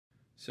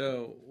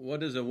So, what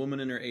does a woman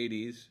in her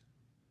 80s,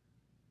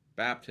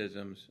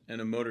 baptisms,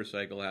 and a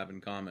motorcycle have in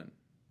common?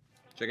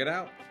 Check it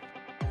out.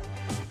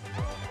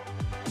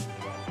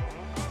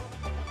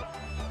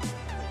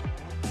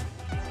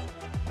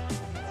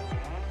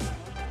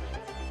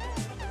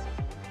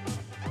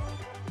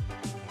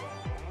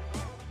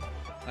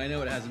 I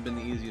know it hasn't been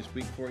the easiest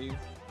week for you.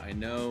 I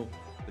know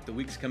that the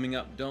weeks coming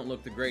up don't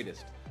look the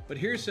greatest. But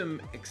here's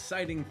some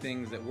exciting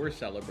things that we're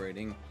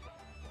celebrating,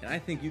 and I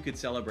think you could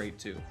celebrate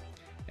too.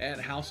 At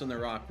House on the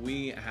Rock,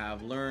 we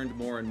have learned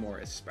more and more,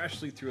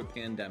 especially through a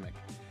pandemic,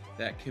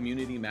 that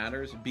community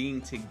matters,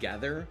 being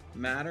together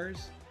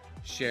matters,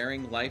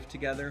 sharing life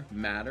together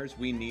matters.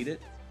 We need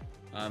it.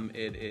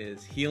 It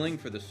is healing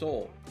for the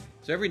soul.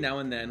 So every now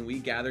and then we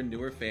gather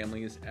newer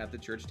families at the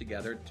church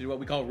together to do what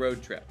we call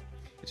road trip.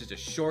 It's just a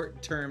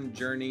short-term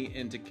journey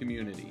into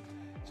community.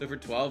 So for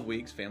 12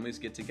 weeks, families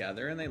get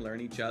together and they learn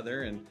each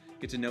other and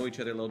get to know each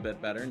other a little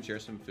bit better and share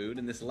some food.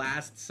 And this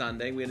last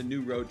Sunday, we had a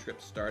new road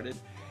trip started,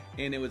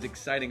 and it was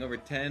exciting. Over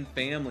 10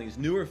 families,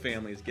 newer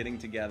families, getting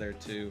together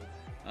to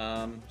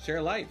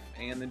share life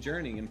and the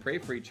journey and pray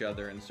for each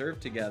other and serve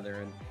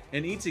together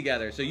and eat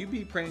together. So you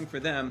be praying for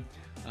them,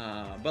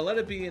 but let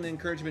it be an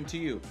encouragement to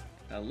you.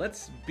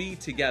 Let's be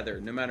together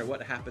no matter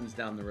what happens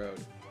down the road.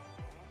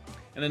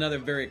 And another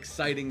very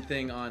exciting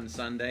thing on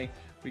Sunday,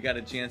 we got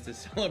a chance to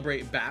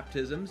celebrate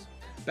baptisms.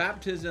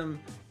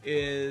 Baptism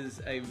is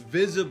a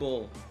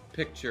visible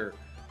picture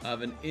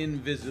of an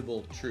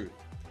invisible truth.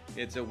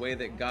 It's a way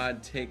that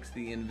God takes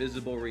the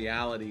invisible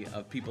reality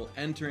of people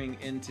entering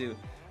into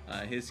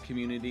His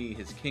community,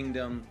 His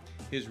kingdom,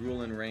 His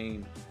rule and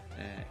reign,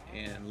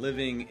 and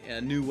living a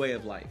new way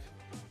of life.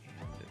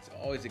 And it's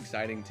always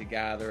exciting to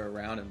gather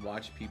around and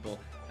watch people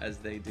as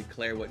they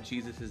declare what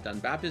Jesus has done.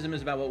 Baptism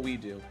is about what we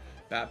do.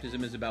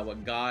 Baptism is about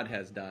what God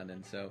has done.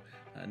 And so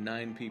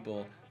 9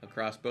 people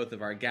across both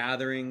of our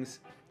gatherings,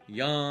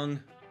 young,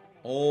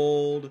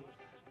 old,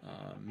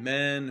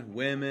 men,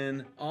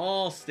 women,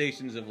 all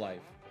stations of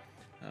life,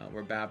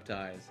 were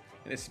baptized.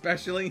 And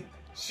especially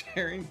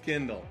Sharon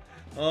Kindle.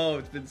 Oh,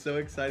 it's been so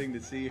exciting to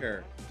see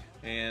her.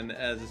 And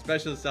as a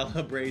special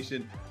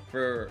celebration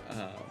for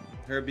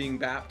her being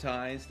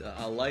baptized,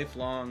 a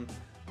lifelong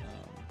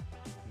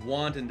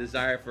want and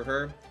desire for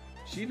her,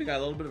 she even got a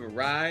little bit of a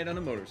ride on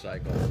a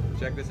motorcycle.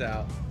 Check this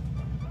out.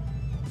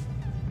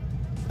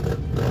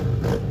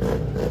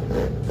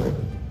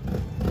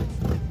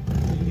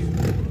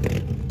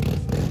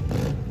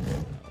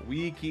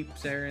 We keep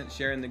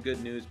sharing the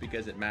good news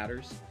because it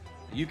matters.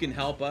 You can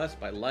help us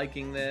by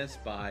liking this,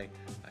 by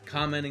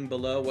commenting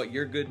below what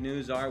your good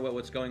news are,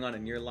 what's going on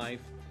in your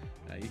life.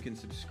 You can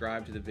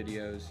subscribe to the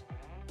videos,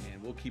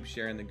 and we'll keep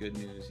sharing the good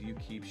news. You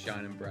keep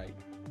shining bright.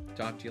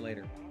 Talk to you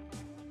later.